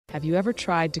Have you ever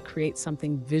tried to create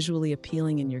something visually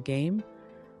appealing in your game,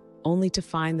 only to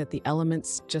find that the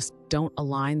elements just don't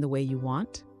align the way you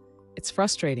want? It's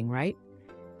frustrating, right?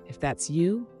 If that's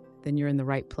you, then you're in the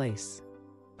right place.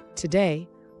 Today,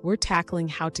 we're tackling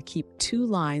how to keep two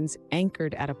lines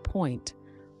anchored at a point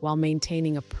while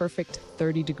maintaining a perfect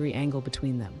 30-degree angle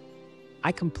between them.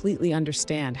 I completely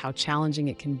understand how challenging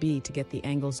it can be to get the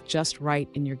angles just right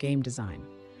in your game design.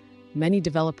 Many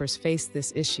developers face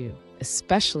this issue,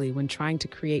 especially when trying to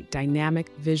create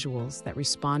dynamic visuals that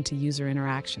respond to user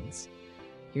interactions.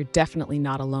 You're definitely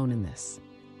not alone in this.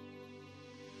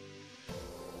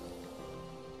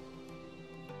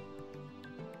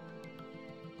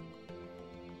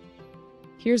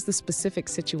 Here's the specific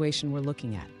situation we're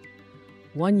looking at.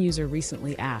 One user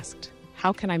recently asked,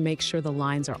 "How can I make sure the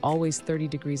lines are always 30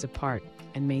 degrees apart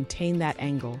and maintain that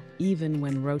angle even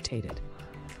when rotated?"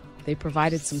 They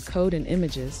provided some code and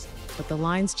images, but the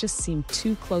lines just seem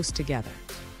too close together.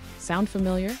 Sound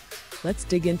familiar? Let's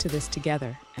dig into this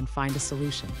together and find a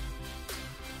solution.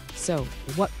 So,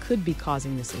 what could be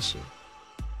causing this issue?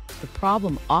 The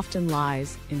problem often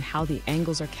lies in how the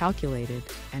angles are calculated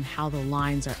and how the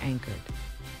lines are anchored.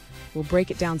 We'll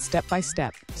break it down step by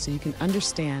step so you can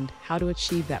understand how to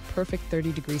achieve that perfect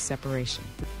 30-degree separation.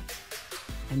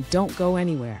 And don't go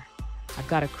anywhere. I've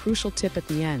got a crucial tip at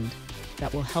the end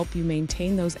that will help you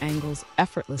maintain those angles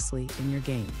effortlessly in your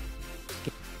game.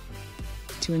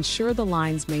 To ensure the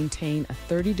lines maintain a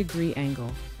 30-degree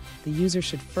angle, the user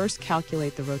should first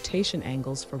calculate the rotation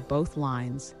angles for both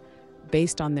lines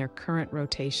based on their current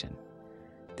rotation.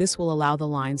 This will allow the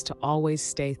lines to always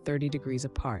stay 30 degrees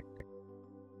apart.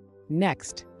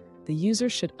 Next, the user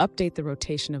should update the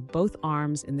rotation of both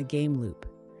arms in the game loop.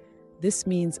 This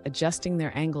means adjusting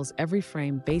their angles every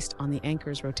frame based on the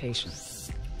anchor's rotation.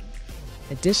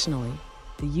 Additionally,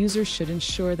 the user should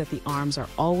ensure that the arms are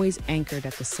always anchored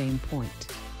at the same point.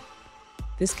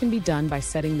 This can be done by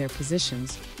setting their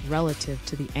positions relative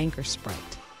to the anchor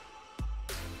sprite.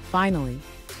 Finally,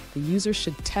 the user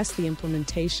should test the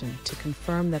implementation to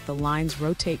confirm that the lines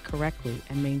rotate correctly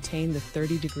and maintain the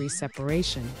 30-degree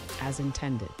separation as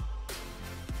intended.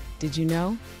 Did you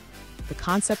know? The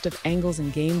concept of angles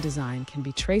in game design can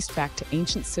be traced back to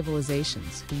ancient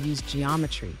civilizations who used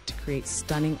geometry to create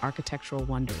stunning architectural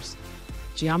wonders.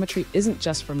 Geometry isn't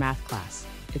just for math class,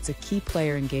 it's a key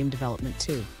player in game development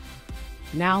too.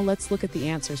 Now let's look at the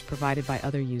answers provided by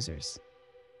other users.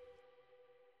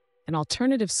 An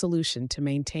alternative solution to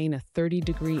maintain a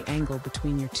 30-degree angle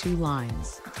between your two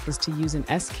lines is to use an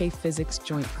SK Physics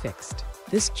joint fixed.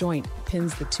 This joint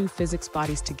pins the two physics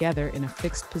bodies together in a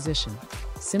fixed position.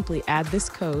 Simply add this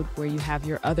code where you have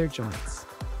your other joints.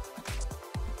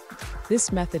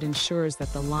 This method ensures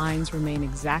that the lines remain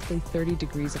exactly 30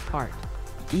 degrees apart,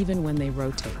 even when they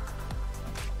rotate.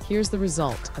 Here's the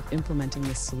result of implementing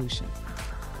this solution.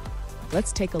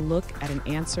 Let's take a look at an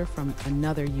answer from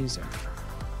another user.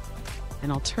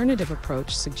 An alternative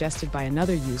approach suggested by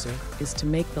another user is to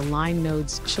make the line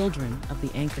nodes children of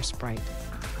the anchor sprite.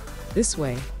 This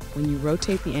way, when you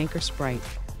rotate the anchor sprite,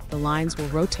 the lines will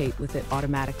rotate with it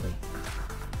automatically.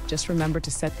 Just remember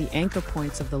to set the anchor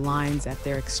points of the lines at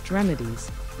their extremities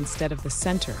instead of the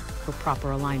center for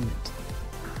proper alignment.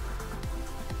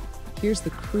 Here's the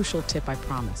crucial tip I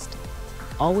promised.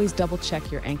 Always double-check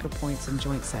your anchor points and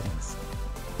joint settings.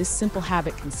 This simple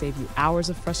habit can save you hours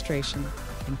of frustration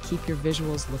and keep your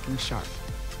visuals looking sharp.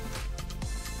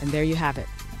 And there you have it.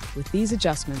 With these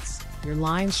adjustments, your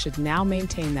lines should now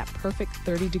maintain that perfect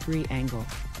 30-degree angle,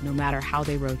 no matter how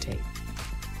they rotate.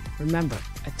 Remember,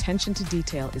 attention to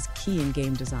detail is key in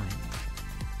game design.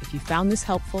 If you found this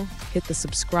helpful, hit the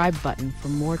subscribe button for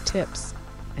more tips,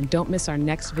 and don't miss our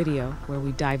next video where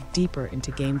we dive deeper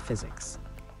into game physics.